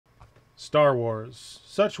Star Wars.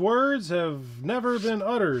 Such words have never been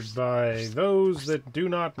uttered by those that do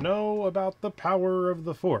not know about the power of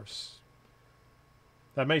the Force.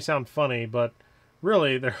 That may sound funny, but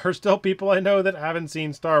really, there are still people I know that haven't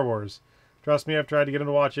seen Star Wars. Trust me, I've tried to get them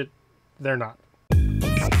to watch it. They're not.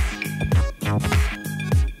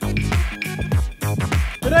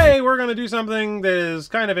 Today, we're going to do something that is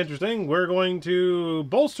kind of interesting. We're going to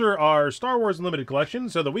bolster our Star Wars Unlimited collection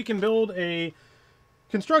so that we can build a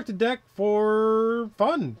constructed deck for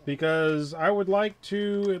fun, because I would like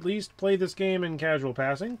to at least play this game in casual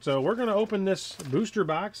passing. So we're going to open this booster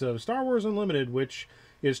box of Star Wars Unlimited, which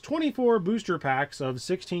is 24 booster packs of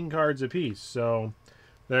 16 cards apiece. So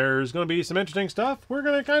there's going to be some interesting stuff. We're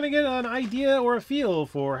going to kind of get an idea or a feel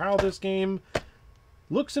for how this game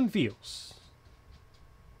looks and feels.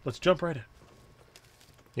 Let's jump right in.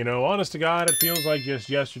 You know, honest to God, it feels like just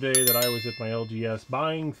yesterday that I was at my LGS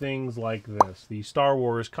buying things like this. The Star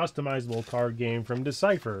Wars customizable card game from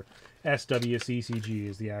Decipher. SWCCG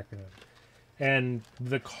is the acronym. And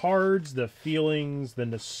the cards, the feelings, the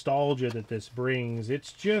nostalgia that this brings,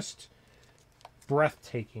 it's just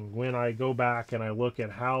breathtaking when I go back and I look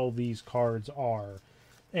at how these cards are.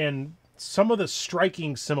 And some of the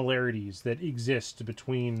striking similarities that exist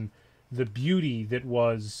between the beauty that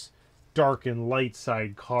was dark and light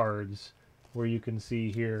side cards, where you can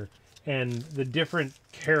see here, and the different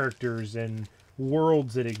characters and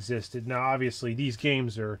worlds that existed. Now obviously these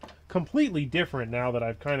games are completely different now that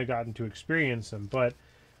I've kind of gotten to experience them, but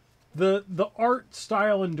the art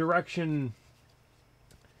style and direction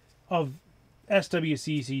of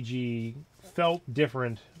SWCCG felt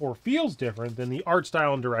different, or feels different, than the art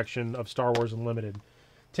style and direction of Star Wars Unlimited,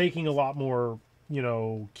 taking a lot more, you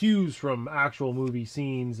know, cues from actual movie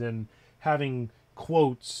scenes and having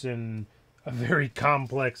quotes and a very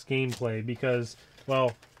complex gameplay, because,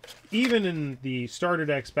 well, even in the starter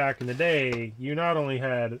decks back in the day, you not only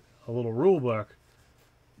had a little rule book,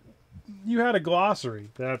 you had a glossary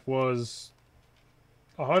that was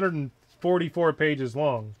 144 pages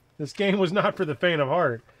long. This game was not for the faint of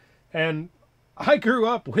heart, and I grew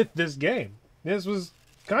up with this game. This was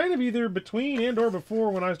kind of either between and or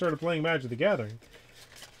before when I started playing Magic the Gathering.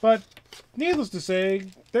 But needless to say,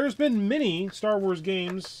 there's been many Star Wars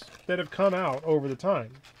games that have come out over the time.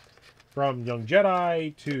 From Young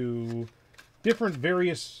Jedi to different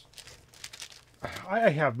various... I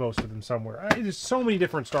have most of them somewhere. There's so many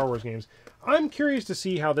different Star Wars games. I'm curious to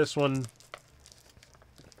see how this one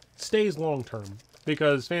stays long-term,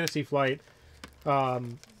 because Fantasy Flight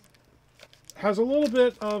has a little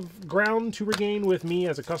bit of ground to regain with me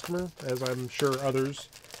as a customer, as I'm sure others,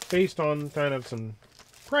 based on kind of some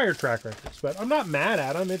prior track records. But I'm not mad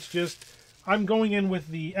at them. It's just I'm going in with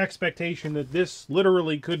the expectation that this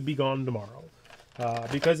literally could be gone tomorrow,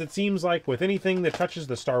 because it seems like with anything that touches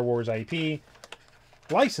the Star Wars IP,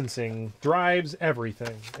 licensing drives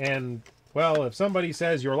everything. And well, if somebody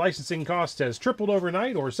says your licensing cost has tripled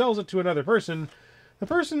overnight or sells it to another person, the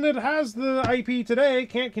person that has the IP today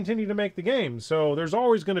can't continue to make the game. So there's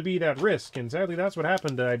always going to be that risk. And sadly, that's what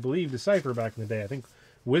happened to, I believe, Decipher back in the day. I think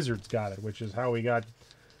Wizards got it, which is how we got...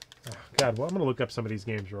 Oh, God, well, I'm going to look up some of these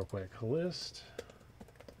games real quick. List.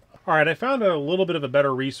 All right, I found a little bit of a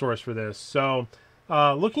better resource for this. So,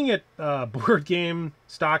 looking at Board Game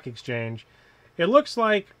Stock Exchange, it looks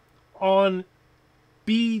like on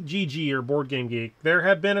BGG, or Board Game Geek, there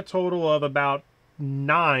have been a total of about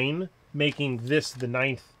 9, making this the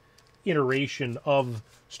 9th iteration of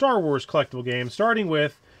Star Wars collectible games, starting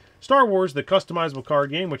with Star Wars, the customizable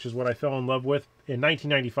card game, which is what I fell in love with in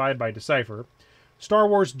 1995 by Decipher. Star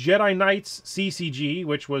Wars Jedi Knights CCG,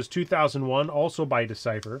 which was 2001, also by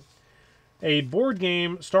Decipher. A board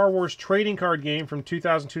game, Star Wars trading card game from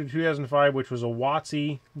 2002 to 2005, which was a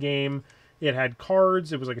WotC game. It had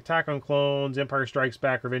cards. It was like Attack on Clones, Empire Strikes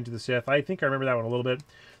Back, Revenge of the Sith. I think I remember that one a little bit.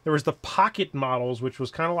 There was the Pocket Models, which was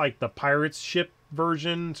kind of like the Pirates ship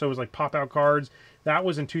version, so it was like pop-out cards. That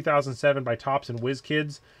was in 2007 by Topps and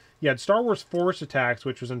WizKids. You had Star Wars Force Attacks,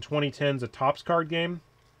 which was in 2010's a Topps card game.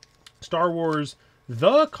 Star Wars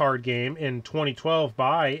The Card Game in 2012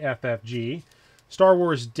 by FFG. Star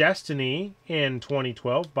Wars Destiny in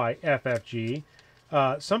 2012 by FFG.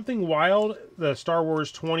 Something Wild, the Star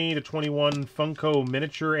Wars 20 to 21 Funko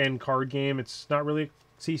miniature and card game. It's not really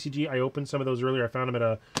CCG. I opened some of those earlier. I found them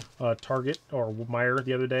at a Target or Meijer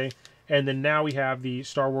the other day. And then now we have the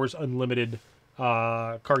Star Wars Unlimited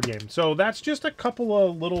card game. So that's just a couple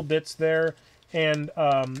of little bits there. And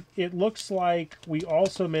it looks like we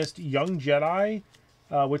also missed Young Jedi,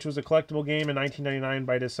 which was a collectible game in 1999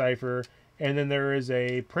 by Decipher. And then there is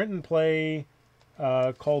a print and play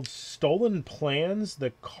called Stolen Plans,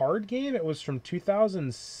 the card game. It was from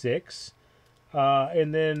 2006.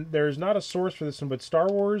 And then there's not a source for this one, but Star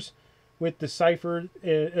Wars with Decipher.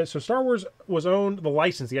 So Star Wars was owned, the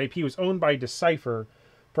license, the IP was owned by Decipher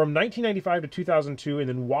from 1995 to 2002, and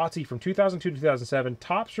then WotC from 2002 to 2007,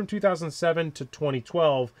 Topps from 2007 to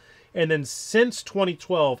 2012, and then since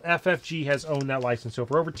 2012, FFG has owned that license. So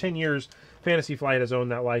for over 10 years, Fantasy Flight has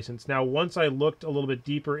owned that license. Now, once I looked a little bit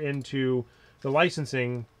deeper into the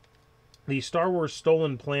licensing, the Star Wars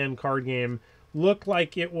Stolen Plan card game looked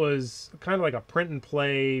like it was kind of like a print and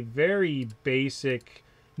play, very basic,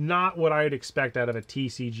 not what I'd expect out of a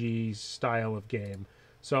TCG style of game.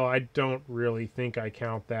 So I don't really think I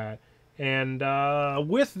count that. And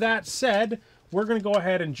with that said, we're going to go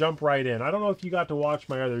ahead and jump right in. I don't know if you got to watch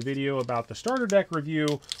my other video about the starter deck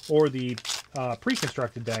review or the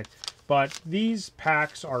pre-constructed deck, but these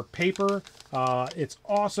packs are paper. It's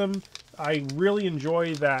awesome. I really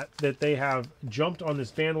enjoy that they have jumped on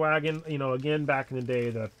this bandwagon. You know, again, back in the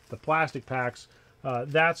day, the plastic packs,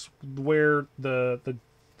 that's where the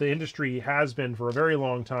industry has been for a very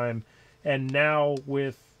long time. And now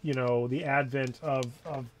with, you know, the advent of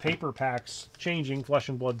paper packs changing, Flesh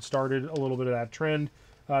and Blood started a little bit of that trend.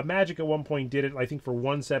 Magic at one point did it, I think, for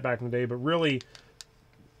one set back in the day, but really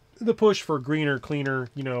the push for greener, cleaner,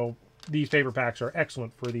 you know, these paper packs are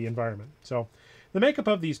excellent for the environment. So the makeup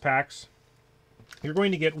of these packs, you're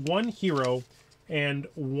going to get one hero and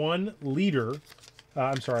one leader.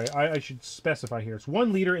 I'm sorry, I should specify here. It's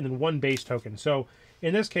 1 leader and then 1 base token. So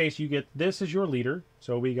in this case, you get this as your leader.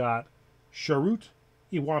 So we got Sharut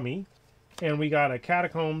Iwami, and we got a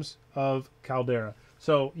Catacombs of Caldera.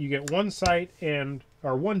 So you get 1 site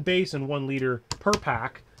or 1 base and 1 leader per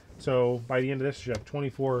pack. So by the end of this, you have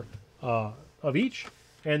 24 of each.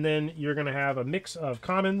 And then you're going to have a mix of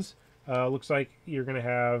commons. Looks like you're going to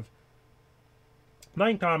have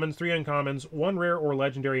 9 commons, 3 uncommons, 1 rare or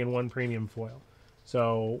legendary, and 1 premium foil.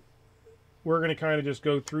 So we're going to kind of just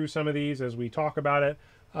go through some of these as we talk about it.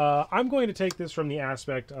 I'm going to take this from the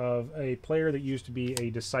aspect of a player that used to be a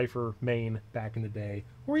Decipher main back in the day,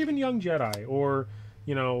 or even Young Jedi, or,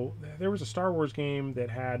 you know, there was a Star Wars game that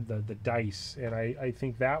had the dice, and I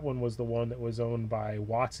think that one was the one that was owned by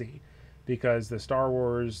WotC, because the Star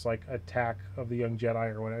Wars, like, Attack of the Young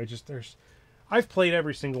Jedi or whatever, I've played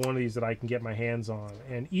every single one of these that I can get my hands on,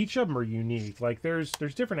 and each of them are unique. Like, there's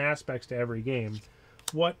different aspects to every game.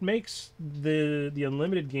 What makes the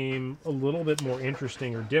Unlimited game a little bit more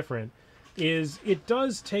interesting or different is it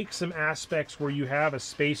does take some aspects where you have a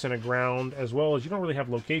space and a ground, as well as you don't really have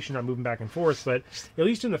location, not moving back and forth, but at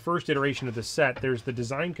least in the first iteration of the set, there's the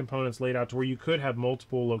design components laid out to where you could have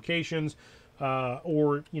multiple locations,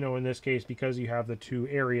 or, you know, in this case, because you have the 2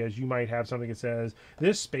 areas, you might have something that says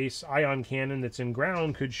this space ion cannon that's in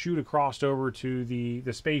ground could shoot across over to the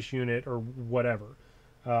space unit or whatever.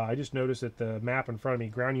 I just noticed that the map in front of me,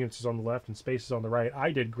 ground units is on the left and space is on the right.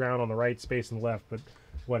 I did ground on the right, space on the left, but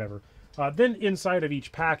whatever. Then inside of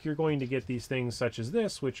each pack, you're going to get these things such as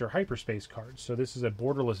this, which are hyperspace cards. So this is a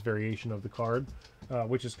borderless variation of the card,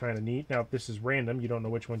 which is kind of neat. Now, this is random. You don't know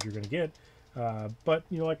which ones you're going to get. But,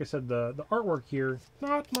 you know, like I said, the artwork here,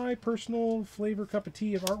 not my personal flavor cup of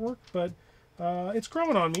tea of artwork, but it's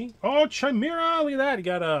growing on me. Oh, Chimera! Look at that. You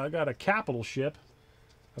got a capital ship.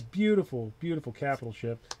 A beautiful, beautiful capital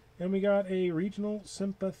ship. And we got a regional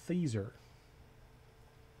sympathizer.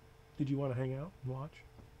 Did you want to hang out and watch?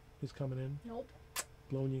 He's coming in? Nope.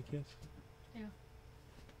 Blowing you a kiss? Yeah.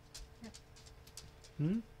 Yep.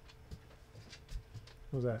 Hmm?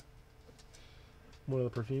 What was that? One of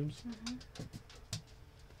the perfumes? Mm-hmm.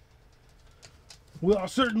 Well, I'll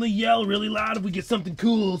certainly yell really loud if we get something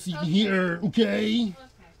cool so you can hear, okay? Okay.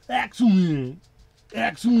 Excellent.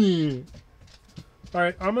 Excellent. All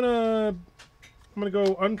right, I'm gonna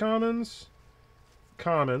go uncommons,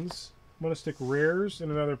 commons. I'm gonna stick rares in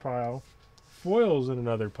another pile, foils in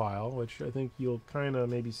another pile, which I think you'll kind of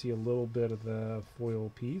maybe see a little bit of the foil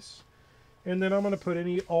piece. And then I'm gonna put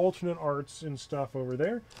any alternate arts and stuff over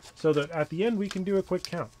there, so that at the end we can do a quick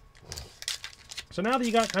count. So now that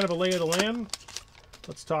you got kind of a lay of the land,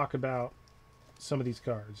 let's talk about some of these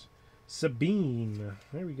cards. Sabine,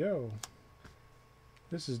 there we go.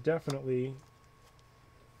 This is definitely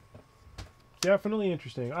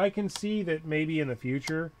interesting. I can see that maybe in the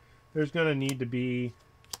future there's going to need to be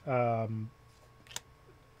I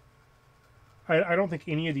don't think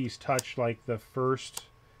any of these touch like the first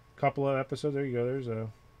couple of episodes. There you go. There's a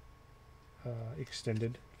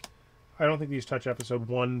extended. I don't think these touch episode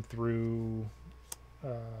 1 through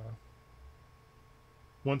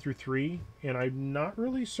 3, and I'm not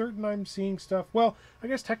really certain I'm seeing stuff. Well, I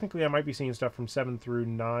guess technically I might be seeing stuff from 7 through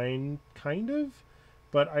 9, kind of.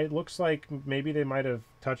 But it looks like maybe they might have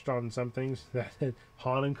touched on some things that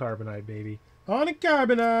Han and Carbonite, baby. Han and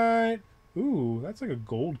Carbonite! Ooh, that's like a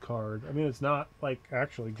gold card. I mean, it's not like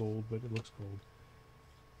actually gold, but it looks gold.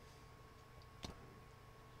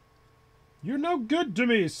 You're no good to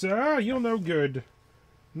me, sir. You're no good.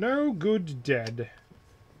 No good dead.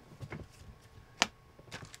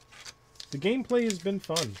 The gameplay has been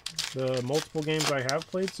fun. The multiple games I have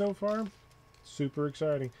played so far, super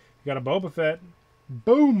exciting. You got a Boba Fett.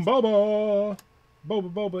 Boom, Boba!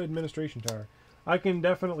 Boba Administration Tower. I can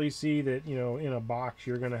definitely see that, you know, in a box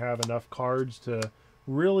you're going to have enough cards to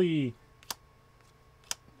really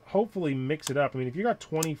hopefully mix it up. I mean, if you got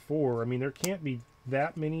 24, I mean, there can't be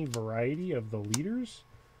that many variety of the leaders.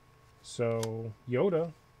 So,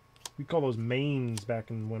 Yoda. We call those mains back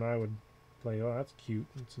in when I would play. Oh, that's cute.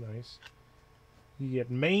 That's nice. You get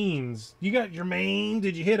mains. You got your main.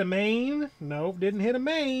 Did you hit a main? Nope, didn't hit a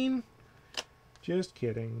main. Just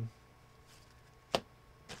kidding.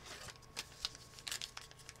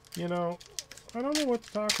 You know, I don't know what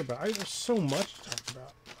to talk about. There's so much to talk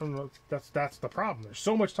about. I don't know. That's the problem. There's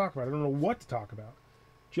so much to talk about. I don't know what to talk about.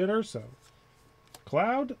 Jet Urso.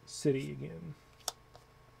 Cloud City again.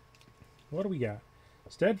 What do we got?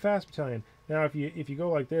 Steadfast Battalion. Now, if you go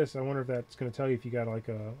like this, I wonder if that's going to tell you if you got like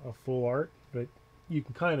a full art, but you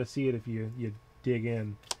can kind of see it if you dig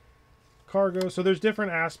in. Cargo. So there's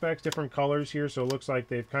different aspects, different colors here. So it looks like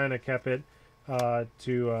they've kind of kept it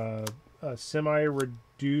to a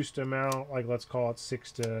semi-reduced amount, like let's call it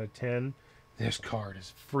 6 to 10. This card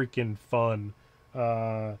is freaking fun.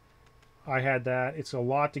 I had that. It's a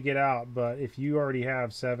lot to get out, but if you already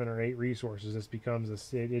have 7 or 8 resources, this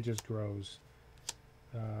becomes it just grows.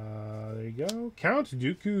 There you go. Count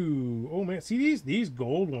Dooku. Oh man, see these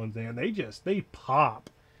gold ones, man. They pop.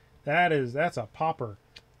 That's a popper.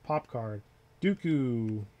 Pop card.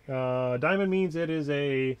 Dooku. Diamond means it is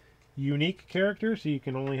a unique character, so you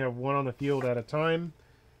can only have one on the field at a time.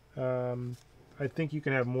 I think you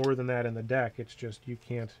can have more than that in the deck. It's just you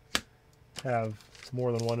can't have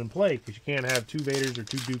more than one in play because you can't have 2 Vaders or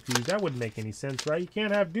 2 Dookus. That wouldn't make any sense, right? You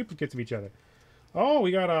can't have duplicates of each other. Oh,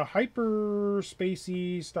 we got a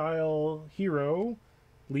hyper-spacey style hero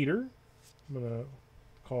leader. I'm going to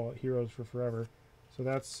call it Heroes for Forever. So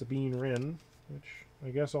that's Sabine Wren, which I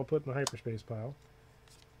guess I'll put in the hyperspace pile.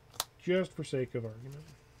 Just for sake of argument.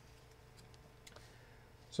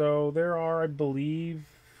 So there are, I believe,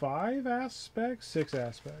 6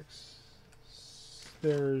 aspects.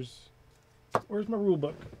 There's... Where's my rule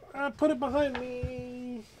book? I put it behind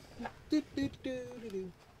me. You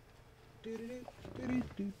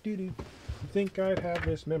think I'd have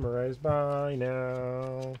this memorized by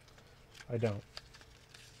now? I don't.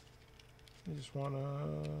 I just want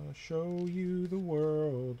to show you the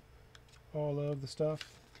world. All of the stuff.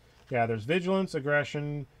 Yeah, there's vigilance,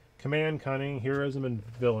 aggression, command, cunning, heroism, and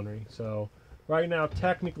villainy. So right now,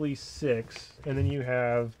 technically 6, and then you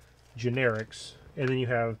have generics, and then you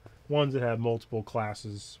have ones that have multiple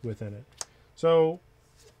classes within it. So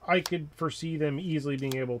I could foresee them easily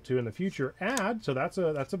being able to in the future add. So that's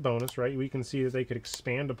a bonus, right? We can see that they could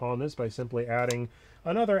expand upon this by simply adding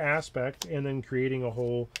another aspect and then creating a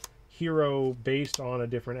whole hero based on a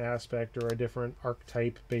different aspect or a different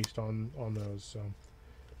archetype based on those. So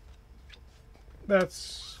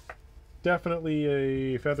that's definitely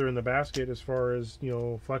a feather in the basket as far as, you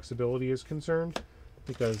know, flexibility is concerned,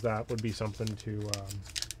 because that would be something to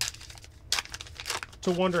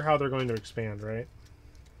wonder how they're going to expand, right?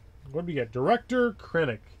 What do we get? Director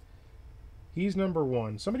Krennic. He's number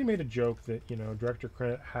 1. Somebody made a joke that, you know, Director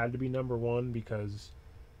Krennic had to be number 1 because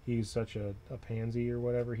he's such a pansy or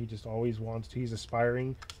whatever. He just always wants to. He's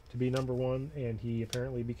aspiring to be number 1, and he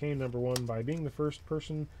apparently became number 1 by being the first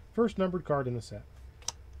numbered card in the set.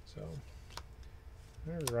 So,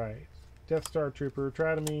 all right. Death Star Trooper,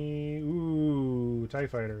 Tratomy, ooh, TIE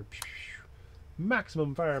Fighter.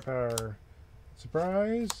 Maximum firepower.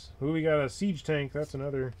 Surprise. Ooh, we got a siege tank. That's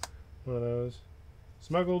another one of those.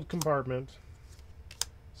 Smuggled compartment.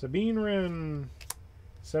 Sabine Wren.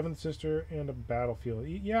 7th Sister, and a battlefield.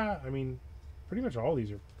 Yeah, I mean, pretty much all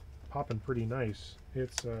these are popping pretty nice.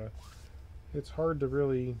 It's hard to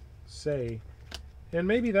really say. And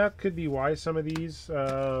maybe that could be why some of these,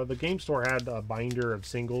 the game store had a binder of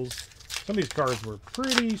singles. Some of these cards were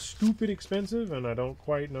pretty stupid expensive, and I don't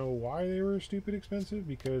quite know why they were stupid expensive,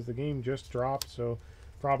 because the game just dropped, so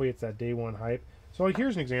probably it's that day 1 hype. So like,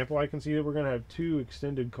 here's an example. I can see that we're going to have 2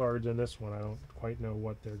 extended cards in this one. I don't quite know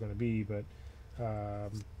what they're going to be, but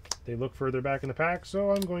they look further back in the pack,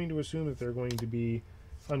 so I'm going to assume that they're going to be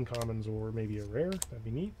uncommons or maybe a rare. That'd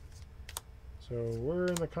be neat. So we're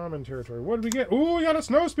in the common territory. What did we get? Ooh, we got a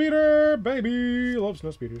snow speeder, baby. Love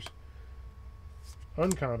snow speeders.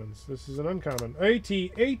 Uncommons. This is an uncommon. AT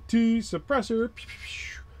suppressor.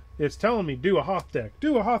 It's telling me do a Hoth deck.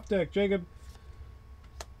 Do a Hoth deck, Jacob.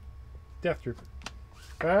 Death Trooper.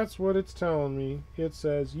 That's what it's telling me. It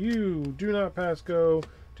says you do not pass go.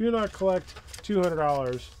 Do not collect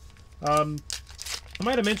 $200. I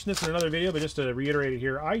might have mentioned this in another video, but just to reiterate it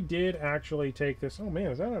here, I did actually take this. Oh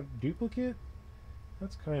man, is that a duplicate?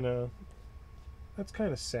 That's kind of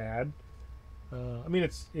sad. I mean,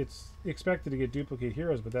 it's expected to get duplicate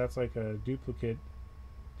heroes, but that's like a duplicate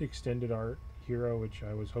extended art hero, which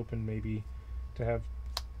I was hoping maybe to have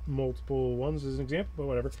multiple ones as an example, but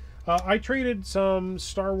whatever. I traded some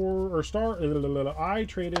I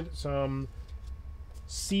traded some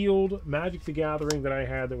sealed Magic the Gathering that I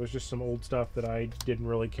had that was just some old stuff that I didn't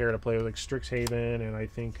really care to play with, like Strixhaven and I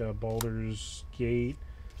think Baldur's Gate,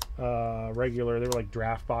 regular. They were like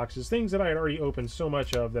draft boxes, things that I had already opened so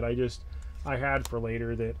much of that I had for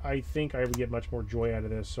later that I think I would get much more joy out of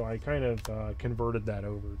this. So I kind of converted that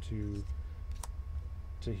over to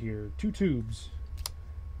here. 2 tubes.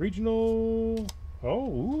 Regional. Oh,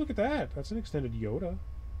 ooh, look at that. That's an extended Yoda.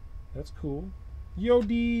 That's cool.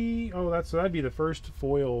 Yodi. Oh, that'd be the first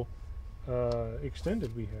foil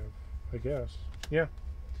extended we have, I guess. Yeah.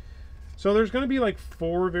 So there's going to be like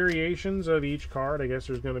 4 variations of each card. I guess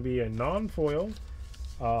there's going to be a non-foil,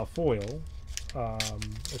 foil, a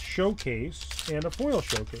showcase, and a foil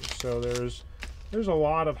showcase. So there's a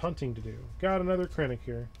lot of hunting to do. Got another Krennic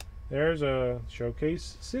here. There's a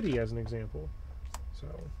showcase city as an example. So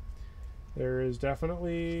there is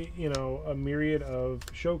definitely, you know, a myriad of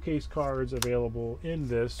showcase cards available in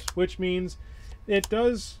this, which means it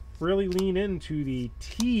does really lean into the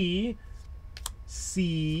the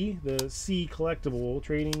C collectible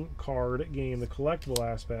trading card game, the collectible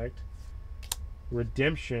aspect.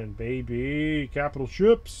 Redemption, baby. Capital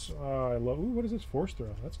ships. I love. Ooh, what is this? Force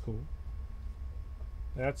throw. That's cool.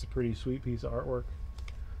 That's a pretty sweet piece of artwork.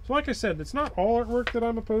 So like I said, it's not all artwork that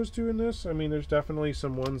I'm opposed to in this. I mean, there's definitely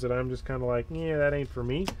some ones that I'm just kind of like, yeah, that ain't for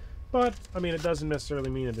me. But, I mean, it doesn't necessarily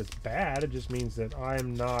mean that it's bad. It just means that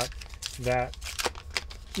I'm not that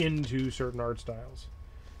into certain art styles.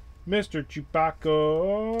 Mr.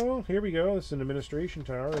 Chewbacca. Here we go. This is an administration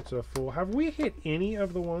tower. It's a full... Have we hit any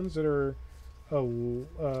of the ones that are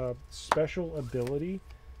a special ability?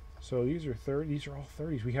 So these are 30. These are all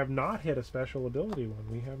 30s. We have not hit a special ability one.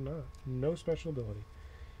 We have not. No special ability.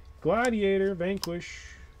 Gladiator,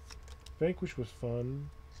 Vanquish. Vanquish was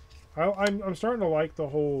fun. I'm starting to like the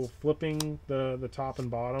whole flipping the top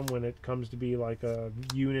and bottom when it comes to be like a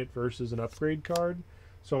unit versus an upgrade card.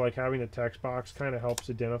 So like having a text box kind of helps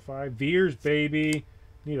identify. Veers, baby.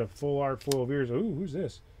 Need a full art foil Veers. Ooh, who's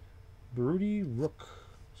this? Broody Rook.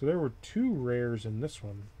 So there were 2 rares in this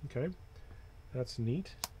one. Okay. That's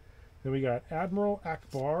neat. Then we got Admiral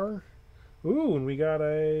Akbar. Ooh, and we got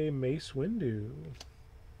a Mace Windu.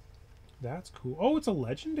 That's cool. Oh, it's a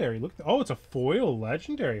legendary. Look. Oh, it's a foil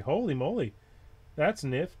legendary. Holy moly. That's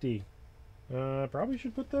nifty. Probably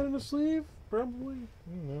should put that in a sleeve. Probably.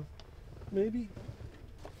 I don't know. Maybe.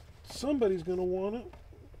 Somebody's going to want it.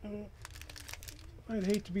 I'd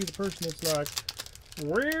hate to be the person that's like,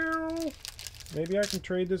 well, maybe I can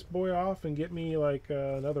trade this boy off and get me like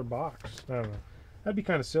another box. I don't know. That'd be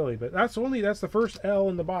kind of silly, but that's the first L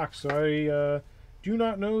in the box. So I do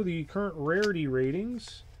not know the current rarity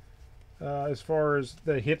ratings. As far as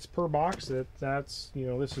the hits per box, that's, you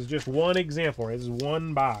know, this is just one example, right? This is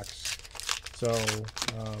one box. So,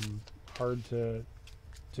 hard to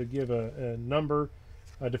give a number,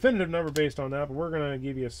 a definitive number based on that, but we're going to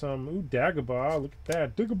give you some. Ooh, Dagobah, look at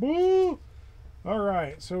that, Dagobah!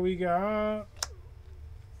 Alright, so we got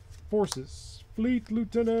Forces, Fleet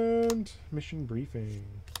Lieutenant, Mission Briefing.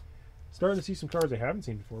 Starting to see some cards I haven't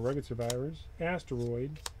seen before. Rugged Survivors,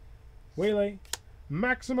 Asteroid, Waylay,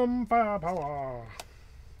 Maximum Firepower,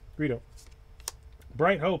 Greedo,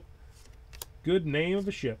 Bright Hope, Good Name of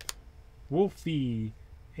a Ship, Wolfie,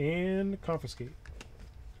 and Confiscate.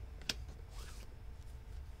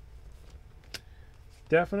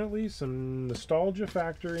 Definitely some nostalgia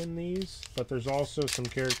factor in these, but there's also some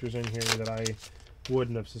characters in here that I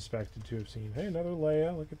wouldn't have suspected to have seen. Hey, another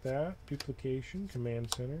Leia, look at that. Duplication,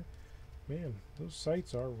 Command Center. Man, those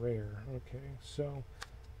sites are rare. Okay, so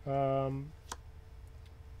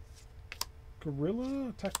Gorilla,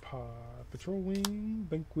 Attack Pod, Patrol Wing,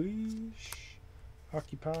 Vanquish,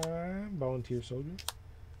 Occupy, Volunteer Soldier,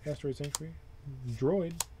 Asteroid Sanctuary,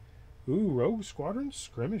 Droid. Ooh, Rogue Squadron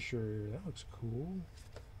Skirmisher. That looks cool.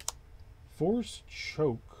 Force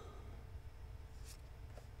Choke.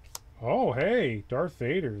 Oh, hey, Darth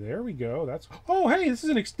Vader. There we go. That's. Oh, hey, this is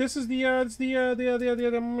the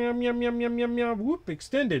whoop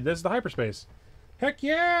extended. This is the hyperspace. Heck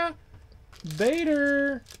yeah,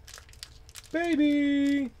 Vader,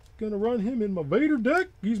 baby. Gonna run him in my Vader deck.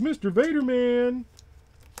 He's Mr. Vader Man.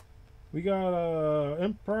 We got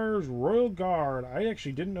Empire's Royal Guard. I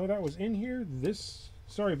actually didn't know that was in here.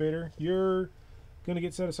 Sorry, Vader. You're gonna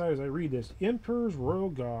get set aside as I read this. Emperor's Royal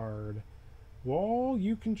Guard. While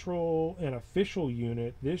you control an official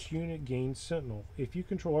unit, this unit gains Sentinel. If you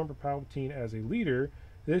control Emperor Palpatine as a leader,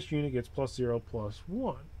 this unit gets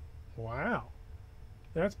 +0/+1. Wow.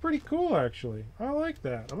 That's pretty cool, actually. I like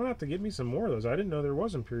that. I'm going to have to get me some more of those. I didn't know there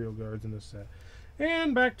was Imperial Guards in this set.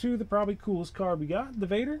 And back to the probably coolest card we got, the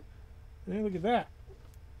Vader. Hey, look at that.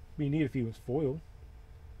 It'd be neat if he was foil.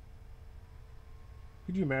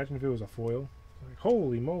 Could you imagine if it was a foil? Like,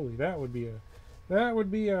 holy moly, that would be a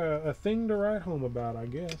thing to write home about, I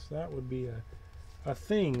guess. That would be a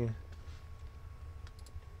thing.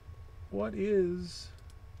 What is...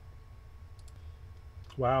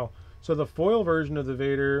 Wow. So the foil version of the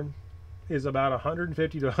Vader is about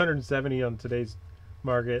 150 to 170 on today's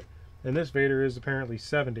market. And this Vader is apparently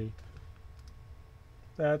 70.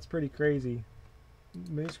 That's pretty crazy.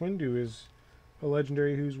 Mace Windu is a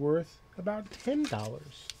legendary who's worth about $10.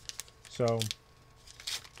 So...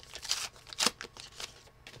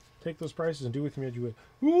 take those prices and do with me as you would.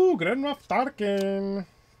 Ooh, good enough Tarkin.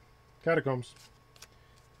 Catacombs.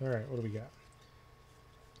 Alright, what do we got?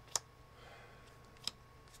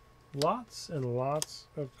 Lots and lots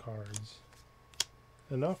of cards.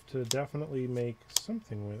 Enough to definitely make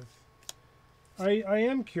something with. I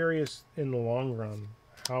am curious in the long run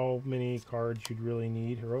how many cards you'd really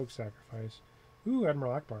need. Heroic Sacrifice. Ooh,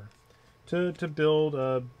 Admiral Akbar. To build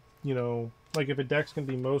a, you know, like if a deck's going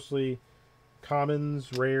to be mostly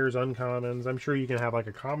commons, rares, uncommons. I'm sure you can have like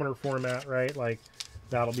a commoner format, right? Like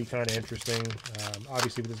that'll be kind of interesting.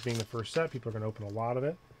 Obviously, with this being the first set, people are going to open a lot of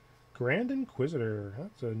it. Grand Inquisitor.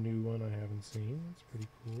 That's a new one I haven't seen. That's pretty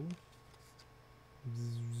cool.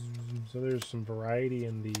 So there's some variety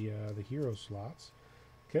in the hero slots.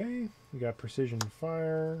 Okay, we got Precision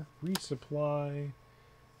Fire, Resupply,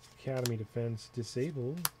 Academy Defense,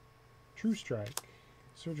 Disable, True Strike,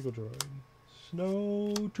 Surgical Droid,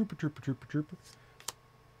 Snow Trooper.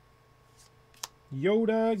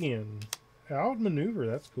 Yoda again. Outmaneuver,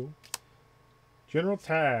 that's cool. General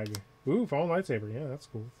Tag. Ooh, Fallen Lightsaber. Yeah, that's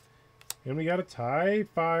cool. And we got a TIE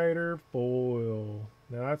Fighter foil.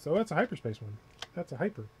 Now that's a hyperspace one. That's a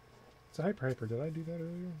hyper. It's a hyper. Did I do that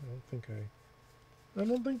earlier? I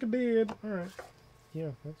don't think I did. Alright.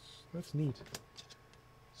 Yeah, that's neat.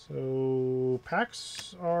 So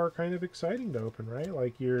packs are kind of exciting to open, right?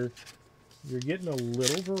 Like you're getting a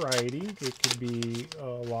little variety. It could be a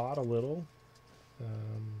lot, a little.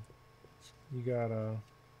 You got a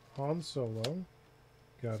Han Solo.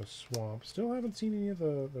 Got a Swamp. Still haven't seen any of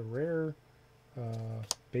the rare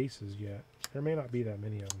bases yet. There may not be that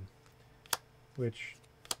many of them. Which,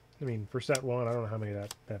 I mean, for set 1, I don't know how many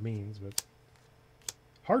that means, but...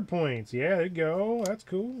 Hard points. Yeah, there you go. That's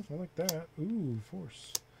cool. I like that. Ooh,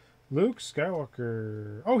 Force. Luke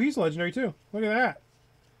Skywalker. Oh, he's legendary too. Look at that.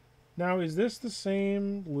 Now, is this the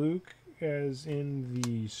same Luke as in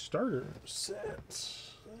the starter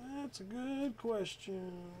set? That's a good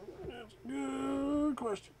question. That's a good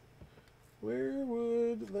question. Where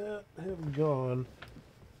would that have gone?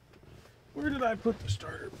 Where did I put the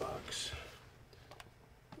starter box?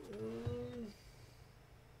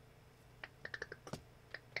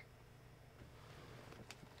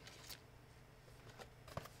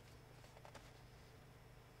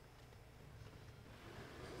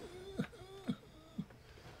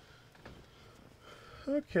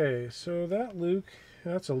 Okay, so that Luke,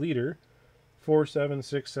 that's a leader.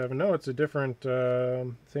 4767. No, it's a different.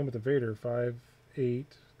 Same with the Vader.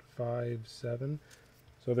 5857.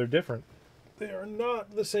 So they're different. They are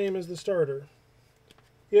not the same as the starter.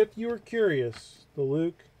 If you were curious, the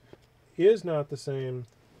Luke is not the same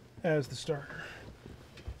as the starter.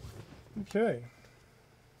 Okay.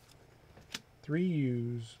 3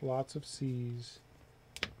 U's, lots of C's.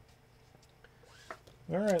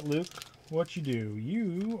 All right, Luke. What you do?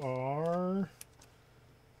 You are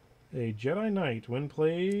a Jedi Knight. When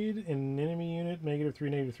played in an enemy unit,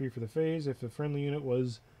 -3/-3 for the phase. If the friendly unit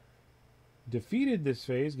was defeated this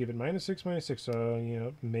phase, give it -6/-6. So, you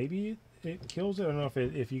know, maybe it kills it. I don't know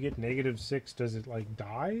if you get -6, does it like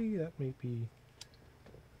die? That might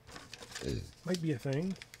be a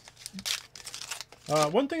thing.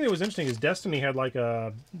 One thing that was interesting is Destiny had like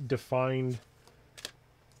a defined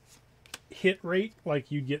hit rate, like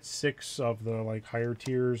you'd get 6 of the like higher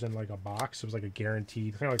tiers and like a box. It was like a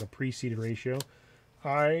guaranteed, kind of like a pre-seeded ratio.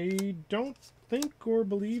 I don't think or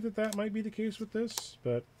believe that that might be the case with this,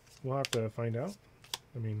 but we'll have to find out.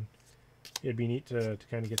 I mean, it'd be neat to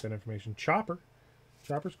kind of get that information. Chopper.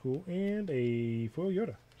 Chopper's cool. And a foil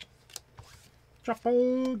Yoda.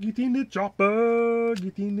 Chopper! Get in the chopper!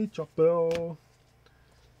 Get in the chopper!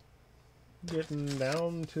 Getting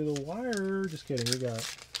down to the wire. Just kidding. We got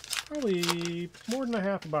probably more than a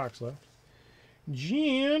half a box left.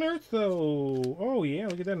 Jan Eartho. Oh yeah,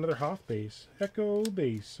 look at that, another Hoth base. Echo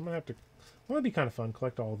base. I'm gonna have to. Well, it'd be kind of fun.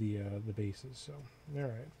 Collect all the bases. So, all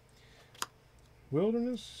right.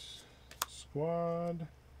 Wilderness, Squad,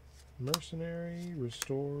 Mercenary,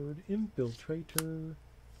 Restored, Infiltrator,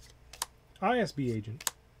 ISB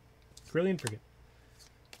Agent, Brilliant Frigate.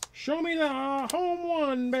 Show me the home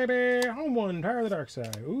one, baby! Home one, Power of the Dark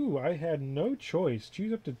Side. Ooh, I had no choice.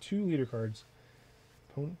 Choose up to 2 leader cards.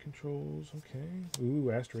 Opponent controls, okay.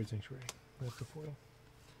 Ooh, Asteroid Sanctuary. That's the foil.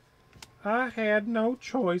 I had no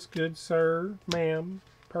choice, good sir, ma'am,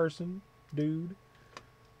 person, dude.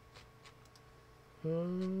 How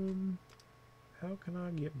can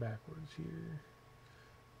I get backwards here?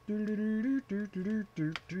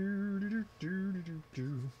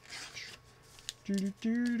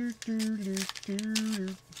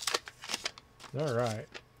 All right.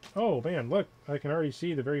 Oh man, look! I can already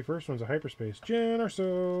see the very first one's a hyperspace. Jan or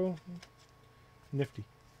so. Nifty.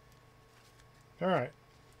 All right.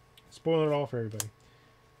 Spoiling it all for everybody.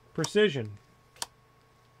 Precision.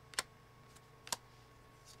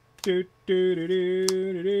 I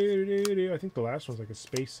think the last one's like a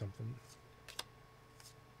space something.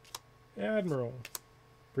 Admiral.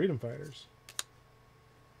 Freedom Fighters.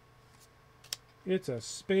 It's a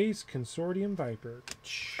Space Consortium Viper.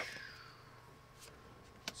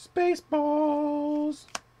 Spaceballs!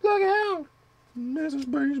 Look out! This is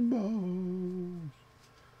Spaceballs!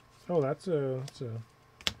 Oh, that's a...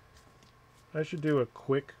 I should do a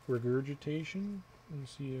quick regurgitation and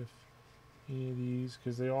see if any of these,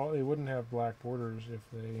 because they wouldn't have black borders if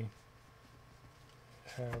they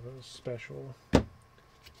have a special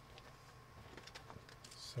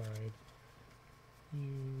side.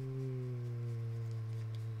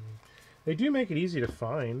 They do make it easy to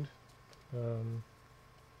find. And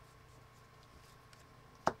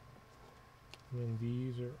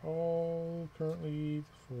these are all currently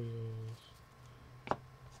foils.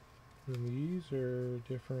 And these are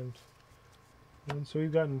different. And so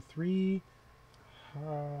we've gotten 3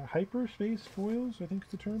 hyperspace foils, I think is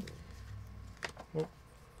the term. Oh,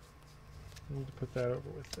 I need to put that over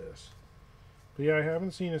with this. But yeah, I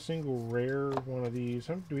haven't seen a single rare one of these.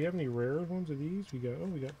 Do we have any rare ones of these? We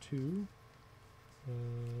got 2.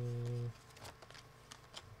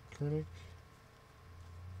 Krennic.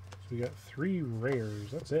 So we got 3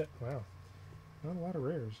 rares. That's it. Wow. Not a lot of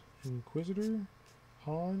rares. Inquisitor,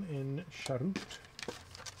 Han, and Sharut.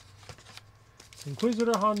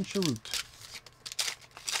 Inquisitor, Han, Sharut.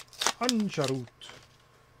 Han, Sharut.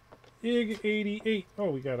 Ig 88. Oh,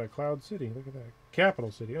 we got a Cloud City. Look at that.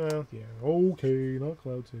 Capital City. Well, yeah. Okay, not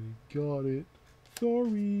Cloud City. Got it.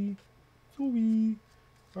 Sorry. Sorry.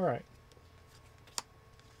 Alright.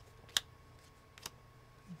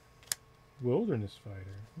 Wilderness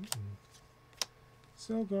Fighter.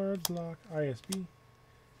 Cell Guard, Block, ISB.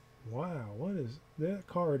 Wow, what is... That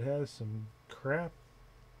card has some crap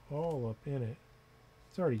all up in it.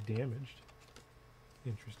 It's already damaged.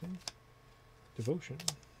 Interesting. Devotion.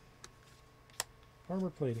 Armor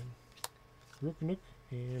Plating. Rook Nook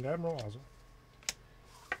and Admiral Ozzel.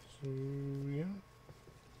 So, yeah.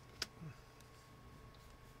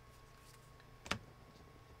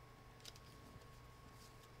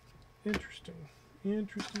 Interesting.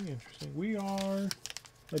 Interesting. We are,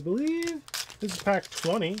 I believe, this is pack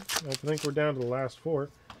 20. I think we're down to the last 4.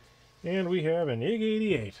 And we have an IG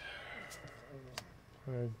 88.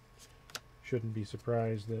 I shouldn't be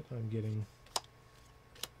surprised that I'm getting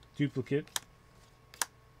duplicate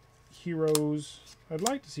heroes. I'd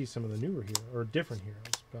like to see some of the newer heroes, or different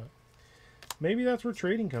heroes, but maybe that's where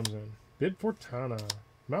trading comes in. Bib Fortana,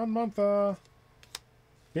 Mount Mantha,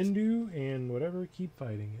 Bindu, and whatever Keep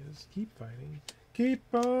Fighting is. Keep fighting. Keep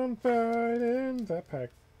on fighting. That pack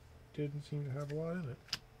didn't seem to have a lot in it.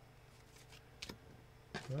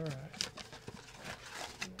 Alright.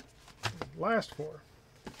 Last 4.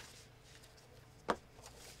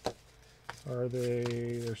 Are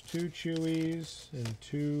they... There's 2 Chewies and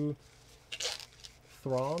 2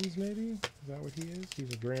 Thrawns, maybe? Is that what he is?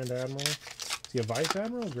 He's a Grand Admiral. Is he a Vice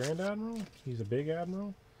Admiral? Grand Admiral? He's a Big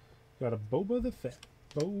Admiral? Got a Boba the Fett.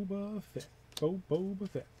 Boba Fett. Boba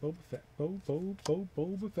Fett, Boba Fett, Boba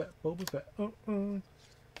Fett, Boba Fett.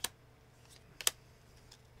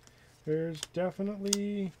 There's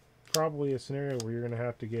definitely probably a scenario where you're going to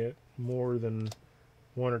have to get more than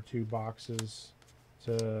 1 or 2 boxes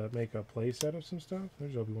to make a playset of some stuff.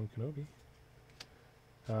 There's Obi-Wan Kenobi.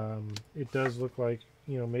 It does look like,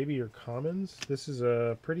 you know, maybe your commons. This is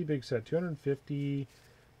a pretty big set,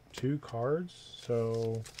 252 cards.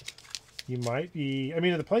 So you might be, I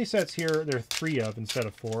mean, the play sets here, there are 3 of instead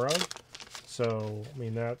of 4 of. So, I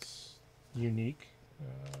mean, that's unique.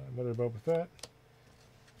 Another Boba Fett.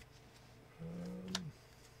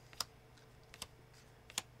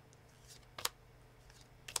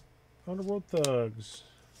 Underworld Thugs.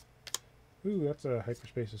 Ooh, that's a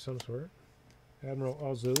hyperspace of some sort. Admiral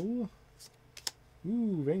Azul.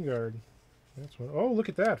 Ooh, Vanguard. That's one. Oh, look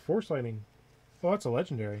at that. Force Lightning. Oh, that's a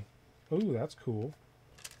legendary. Ooh, that's cool.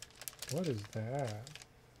 What is that?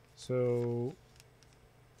 So,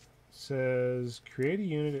 says create a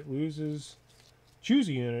unit, it loses. Choose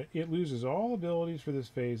a unit, it loses all abilities for this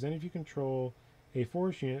phase. Then if you control a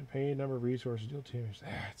force unit, pay a number of resources, deal damage.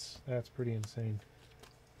 That's pretty insane.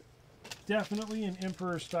 Definitely an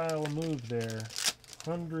Emperor style move there.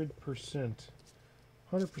 100%.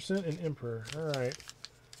 100% an Emperor. Alright.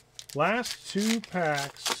 Last 2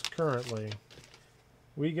 packs currently.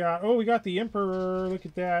 We got the Emperor. Look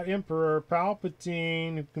at that. Emperor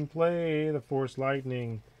Palpatine who can play the Force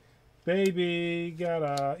Lightning. Baby, got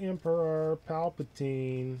a Emperor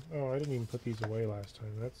Palpatine. Oh, I didn't even put these away last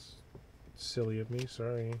time. That's silly of me.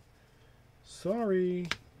 Sorry. Sorry.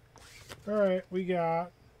 Alright, we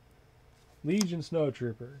got Legion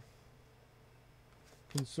Snowtrooper,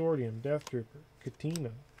 Consortium Death Trooper, Katina,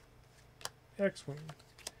 X-Wing.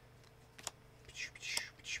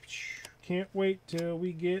 Can't wait till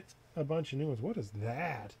we get a bunch of new ones. What is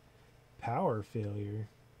that? Power Failure.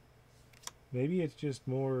 Maybe it's just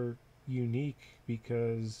more unique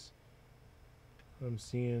because I'm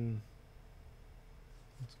seeing...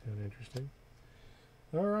 That's kind of interesting.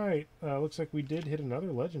 Alright, looks like we did hit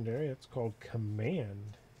another legendary. It's called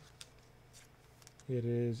Command. It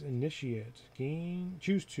is Initiate.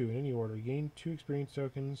 Choose 2 in any order. Gain 2 experience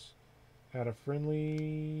tokens. Add a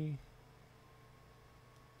friendly...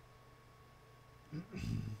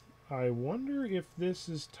 I wonder if this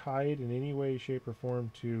is tied in any way, shape, or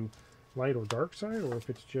form to light or dark side, or if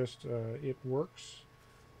it's just it works,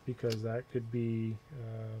 because that could be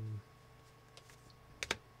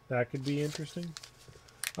interesting.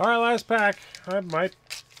 All right, last pack. I might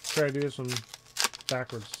try to do this one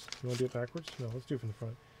backwards. You want to do it backwards? No, let's do it from the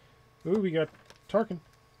front. Ooh, we got Tarkin.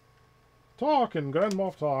 Grand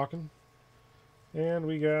Moff Tarkin. And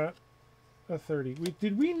we got a 30.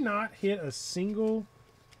 Did we not hit a single...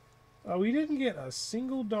 we didn't get a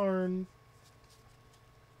single darn...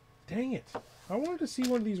 Dang it. I wanted to see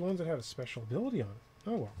one of these ones that had a special ability on it.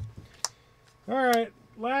 Oh, well. Alright,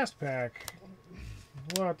 last pack.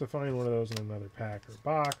 We'll have to find one of those in another pack or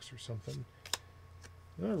box or something.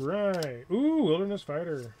 Alright. Ooh, Wilderness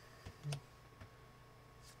Fighter.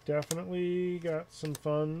 Definitely got some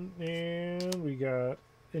fun. And we got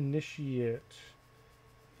Initiate.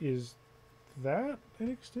 Is that an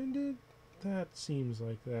extended? That seems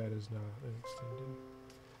like that is not an extended.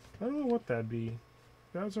 I don't know what that'd be.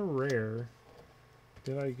 That was a rare.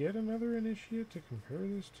 Did I get another Initiate to compare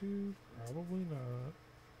this to? Probably not.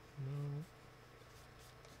 No.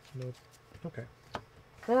 Nope. Okay.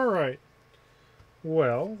 Alright.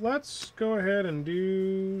 Well, let's go ahead and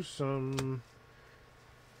do some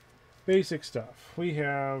basic stuff. We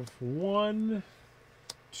have 1,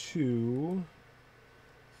 2,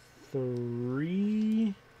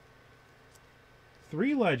 3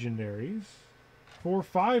 legendaries, 4,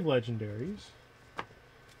 5 legendaries.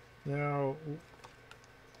 Now,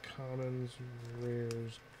 commons,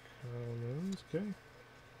 rares, commons. Okay.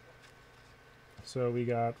 So we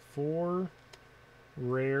got 4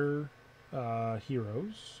 rare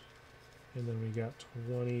heroes, and then we got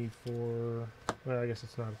 24. Well, I guess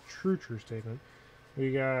it's not a true statement.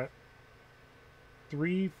 We got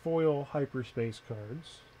 3 foil hyperspace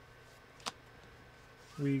cards.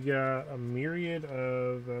 We got a myriad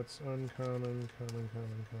of, that's uncommon,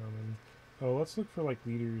 common. Oh, let's look for like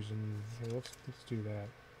leaders and let's do that.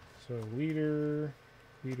 So leader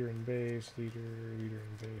and base, leader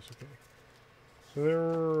and base. Okay. So there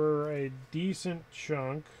were a decent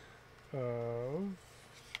chunk of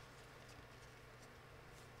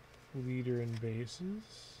leader and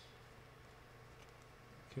bases.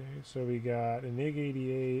 Okay, so we got a Nig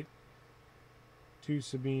 88, 2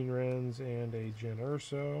 Sabine Wrens, and a Jen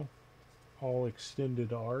Urso, all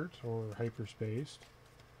extended art or hyperspaced.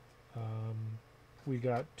 we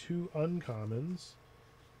got 2 uncommons.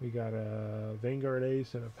 We got a Vanguard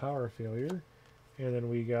Ace and a Power Failure. And then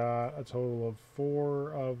we got a total of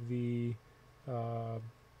 4 of the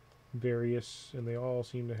various, and they all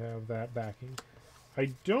seem to have that backing.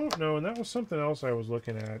 I don't know, and that was something else I was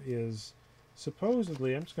looking at, is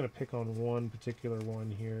supposedly, I'm just going to pick on one particular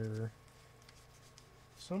one here.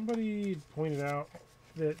 Somebody pointed out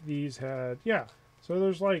that these had, yeah, so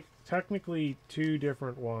there's like technically 2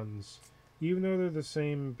 different ones. Even though they're the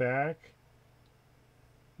same back,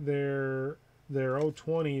 they're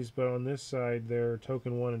 020s, but on this side they're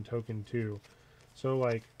token 1 and token 2. So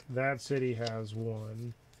like that city has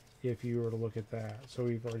 1 if you were to look at that. So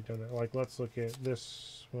we've already done that. Like let's look at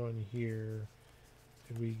this one here.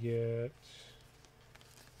 Did we get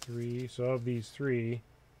 3? So of these 3,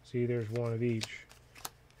 see there's 1 of each.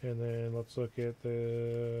 And then let's look at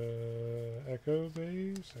the Echo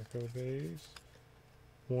Base.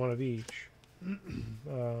 1 of each.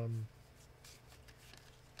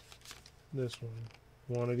 This one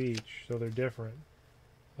 1 of each, so they're different.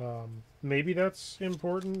 Maybe that's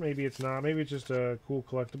important, maybe it's not, maybe it's just a cool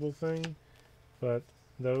collectible thing, but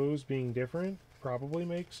those being different probably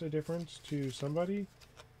makes a difference to somebody.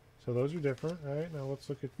 So those are different. Alright, now let's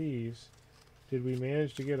look at these. Did we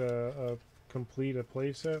manage to get a complete a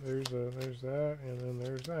playset? There's that, and then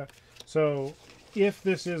there's that. So if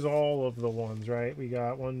this is all of the ones, right, we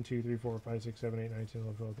got 1, 2, 3, 4, 5, 6, 7, 8, 9, 10,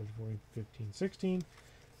 11, 12, 13, 14, 15, 16.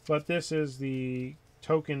 But this is the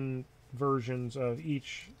token versions of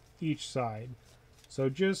each side. So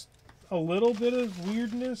just a little bit of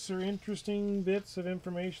weirdness or interesting bits of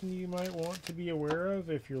information that you might want to be aware of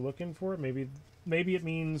if you're looking for it. Maybe it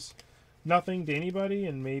means nothing to anybody,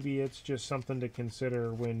 and maybe it's just something to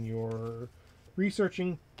consider when you're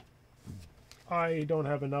researching. I don't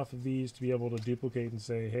have enough of these to be able to duplicate and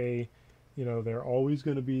say, hey, you know, they're always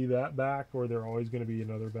going to be that back, or they're always going to be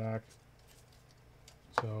another back.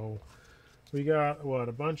 So we got, what,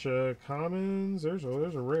 a bunch of commons. There's a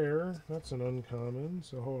rare. That's an uncommon.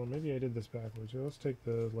 So hold on, maybe I did this backwards. Here, let's take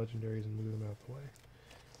the legendaries and move them out the way.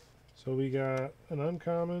 So we got an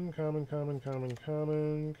uncommon, common.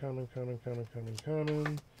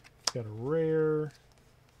 Got a rare.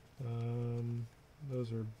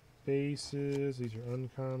 Those are bases. These are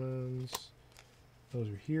uncommons. Those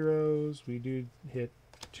are heroes. We do hit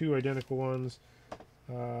 2 identical ones.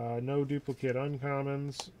 No duplicate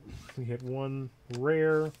uncommons. We hit 1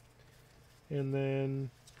 rare, and then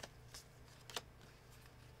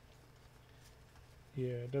yeah,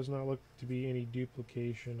 it does not look to be any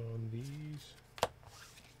duplication on these.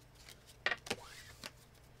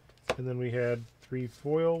 And then we had 3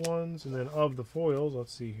 foil ones, and then of the foils,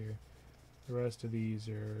 let's see here. The rest of these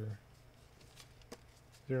are.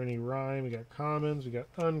 Is there any rhyme? We got commons. We got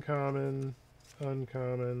uncommon,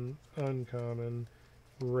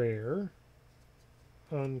 rare,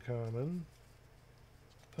 uncommon.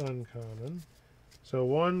 So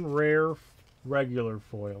 1 rare regular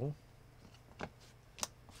foil.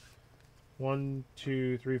 1,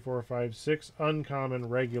 2, 3, 4, 5, 6 uncommon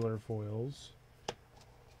regular foils.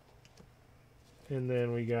 And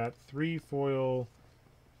then we got 3 foil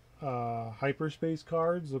hyperspace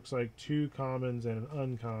cards. Looks like 2 commons and an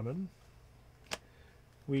uncommon.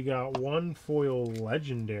 We got 1 foil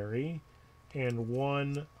legendary and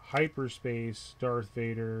 1 hyperspace Darth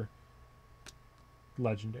Vader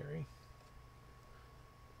legendary.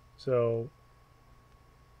 So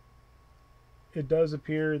it does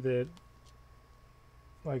appear that,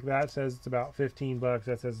 like, that says it's about $15.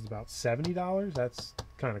 That says it's about $70. That's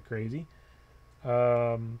kind of crazy.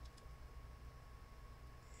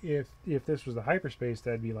 If this was the hyperspace,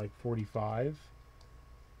 that'd be like 45.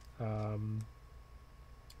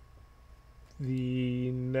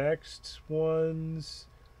 The next ones,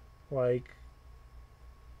 like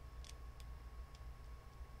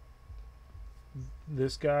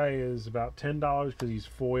this guy, is about $10 because he's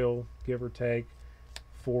foil, give or take.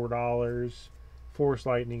 $4. Force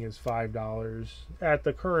Lightning is $5 at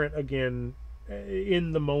the current, again,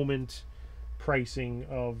 in the moment pricing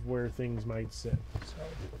of where things might sit. So,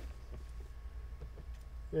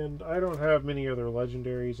 and I don't have many other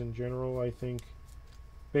legendaries in general. I think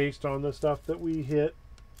based on the stuff that we hit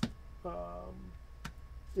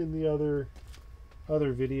in the other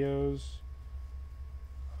videos,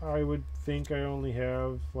 I would think I only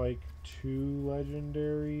have like 2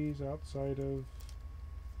 legendaries outside of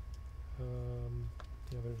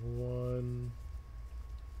yeah, there's 1,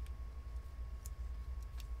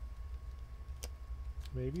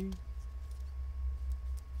 maybe.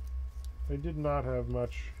 I did not have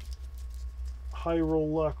much high roll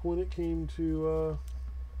luck when it came to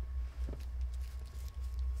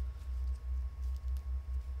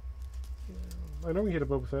I know we hit a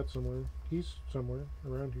Boba Fett somewhere. He's somewhere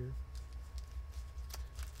around here.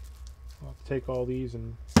 I'll have to take all these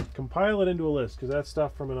and compile it into a list, because that's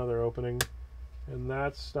stuff from another opening. And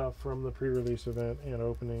that's stuff from the pre-release event and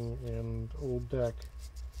opening and old deck.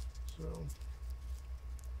 So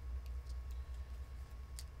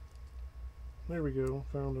there we go.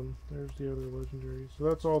 Found them. There's the other legendaries. So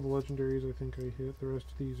that's all the legendaries I think I hit. The rest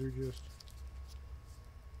of these are just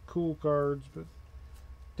cool cards, but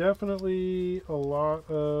definitely a lot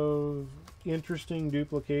of interesting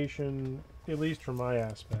duplication, at least from my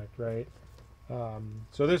aspect, right?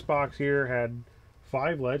 So this box here had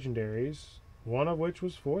 5 legendaries, one of which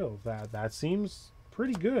was foil. That seems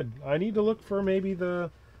pretty good. I need to look for maybe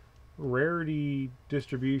the rarity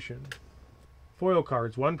distribution. Foil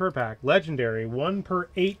cards, 1 per pack. Legendary, 1 per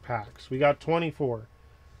 8 packs. We got 24.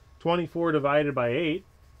 24 divided by 8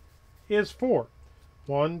 is 4.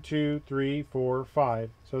 1, 2, 3, 4, 5.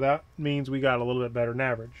 So that means we got a little bit better than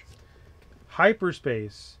average.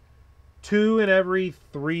 Hyperspace, 2 in every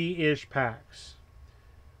 3-ish packs.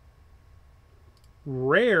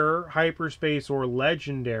 Rare hyperspace or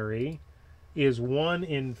legendary is 1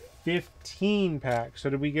 in 15 packs. So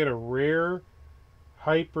did we get a rare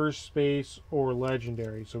hyperspace or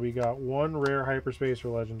legendary? So we got 1 rare hyperspace or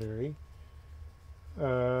legendary.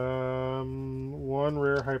 1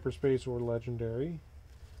 rare hyperspace or legendary.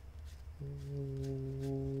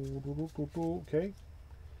 Okay.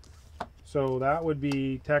 So that would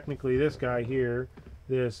be technically this guy here.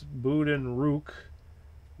 This Buden Rook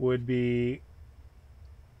would be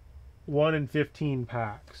 1 in 15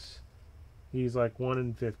 packs. He's like 1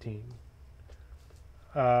 in 15.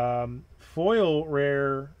 Foil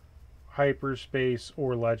rare hyperspace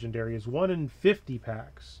or legendary is 1 in 50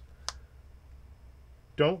 packs.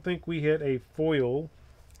 Don't think we hit a foil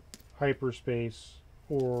hyperspace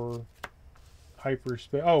or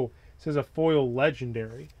hyperspace. Oh, it says a foil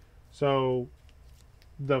legendary. So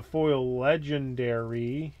the foil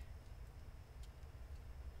legendary,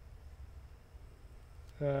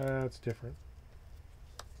 that's different.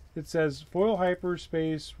 It says foil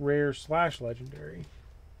hyperspace rare / legendary.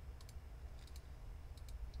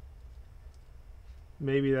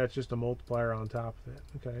 Maybe that's just a multiplier on top of it.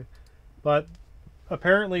 Okay. But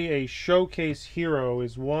apparently a showcase hero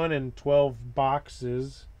is 1 in 12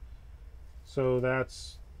 boxes. So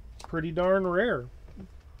that's pretty darn rare.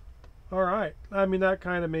 Alright. I mean, that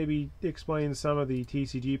kind of maybe explains some of the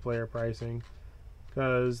TCG player pricing.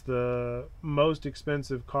 Because the most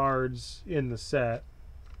expensive cards in the set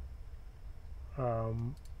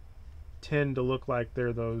tend to look like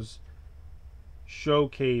they're those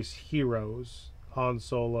showcase heroes. Han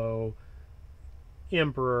Solo,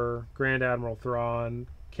 Emperor, Grand Admiral Thrawn,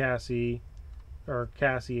 Cassie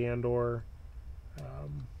Andor,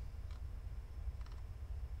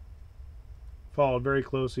 followed very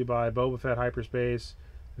closely by Boba Fett Hyperspace,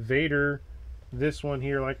 Vader. This one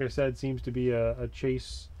here, like I said, seems to be a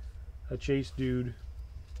chase dude.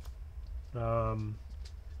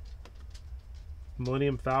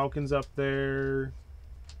 Millennium Falcon's up there.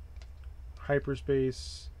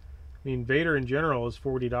 Hyperspace. I mean, Vader in general is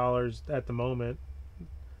 $40 at the moment.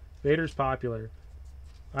 Vader's popular.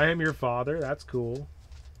 I Am Your Father. That's cool.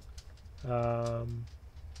 There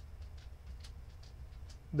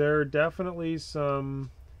are definitely some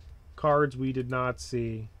cards we did not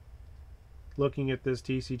see. Looking at this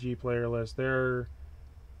TCG player list, there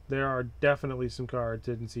are definitely some cards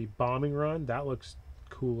didn't see. Bombing Run. That looks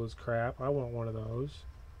cool as crap. I want one of those.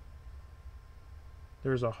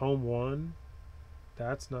 There's a Home 1.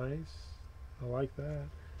 That's nice. I like that.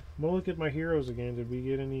 I'm gonna look at my heroes again. Did we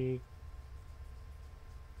get any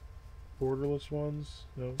borderless ones?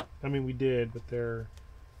 No. I mean, we did, but they're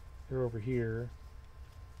over here.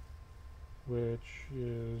 Which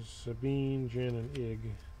is Sabine, Jin, and Ig.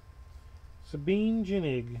 Sabine, Jin,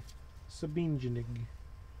 Ig. Sabine, Jin, Ig.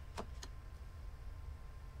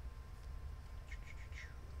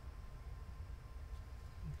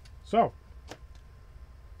 So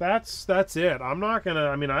that's it. I'm not gonna,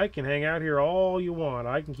 I mean, I can hang out here all you want.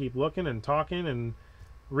 I can keep looking and talking and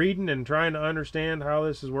reading and trying to understand how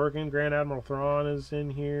this is working. Grand Admiral Thrawn is in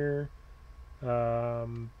here.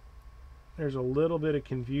 There's a little bit of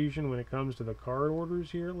confusion when it comes to the card orders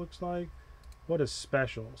here, it looks like. What is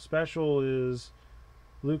special? Special is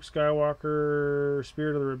Luke Skywalker,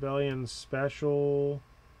 Spirit of the Rebellion special.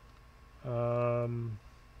 There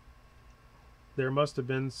must have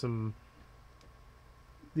been some...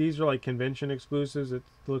 These are like convention exclusives. It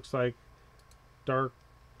looks like Darth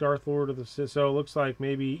Lord of the Sith. So it looks like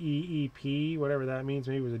maybe EEP, whatever that means.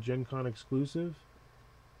 Maybe it was a Gen Con exclusive.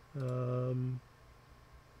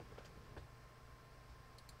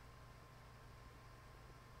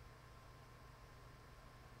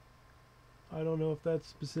 I don't know if that's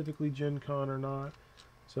specifically Gen Con or not.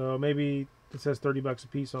 So maybe it says 30 bucks a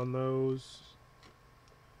piece on those.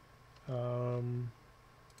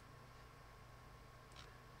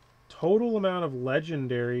 Total amount of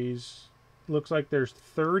legendaries looks like there's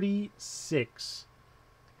 36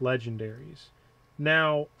 legendaries.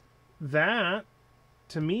 Now, that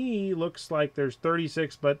to me looks like there's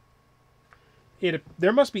 36, but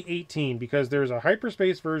there must be 18 because there's a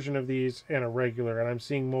hyperspace version of these and a regular, and I'm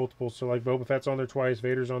seeing multiple. So like Boba Fett's on there twice,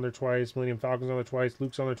 Vader's on there twice, Millennium Falcon's on there twice,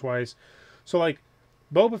 Luke's on there twice. So like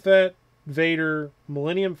Boba Fett, Vader,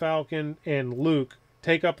 Millennium Falcon, and Luke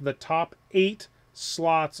take up the top 8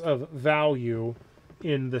 slots of value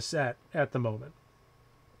in the set at the moment,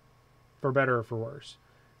 for better or for worse.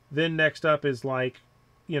 Then next up is like,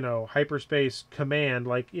 you know, hyperspace command.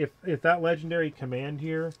 Like if that legendary command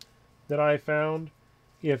here that I found,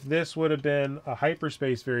 if this would have been a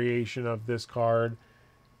hyperspace variation of this card,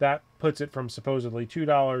 that puts it from supposedly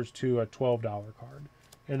 $2 to a $12 card.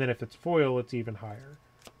 And then if it's foil, it's even higher.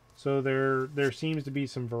 So there seems to be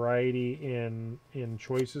some variety in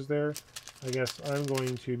choices there. I guess I'm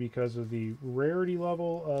going to, because of the rarity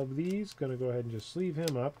level of these, going to go ahead and just sleeve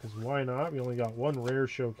him up, because why not? We only got one rare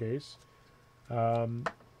showcase.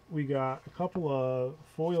 We got a couple of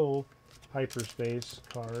foil hyperspace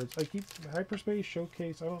cards. I keep hyperspace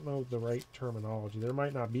showcase. I don't know the right terminology. There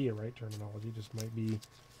might not be a right terminology. It just might be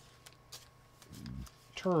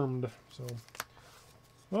termed. So,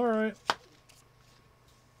 all right.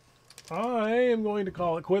 I am going to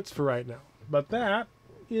call it quits for right now. But that,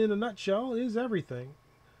 in a nutshell, is everything.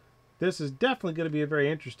 This is definitely going to be a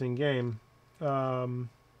very interesting game. Be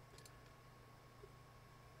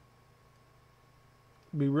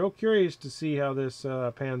real curious to see how this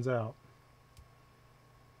pans out.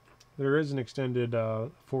 There is an extended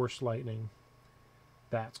Force Lightning.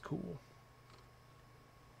 That's cool.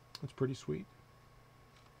 That's pretty sweet.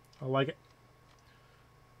 I like it.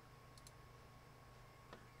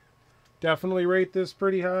 Definitely rate this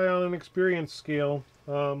pretty high on an experience scale.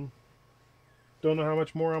 Don't know how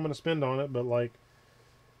much more I'm going to spend on it, but like,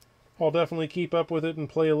 I'll definitely keep up with it and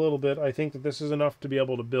play a little bit. I think that this is enough to be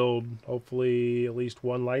able to build, hopefully, at least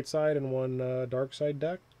one light side and one dark side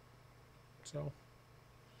deck. So,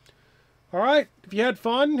 alright, if you had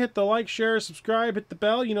fun, hit the like, share, subscribe, hit the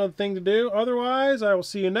bell. You know the thing to do. Otherwise, I will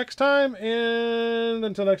see you next time. And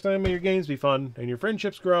until next time, may your games be fun and your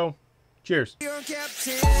friendships grow. Cheers.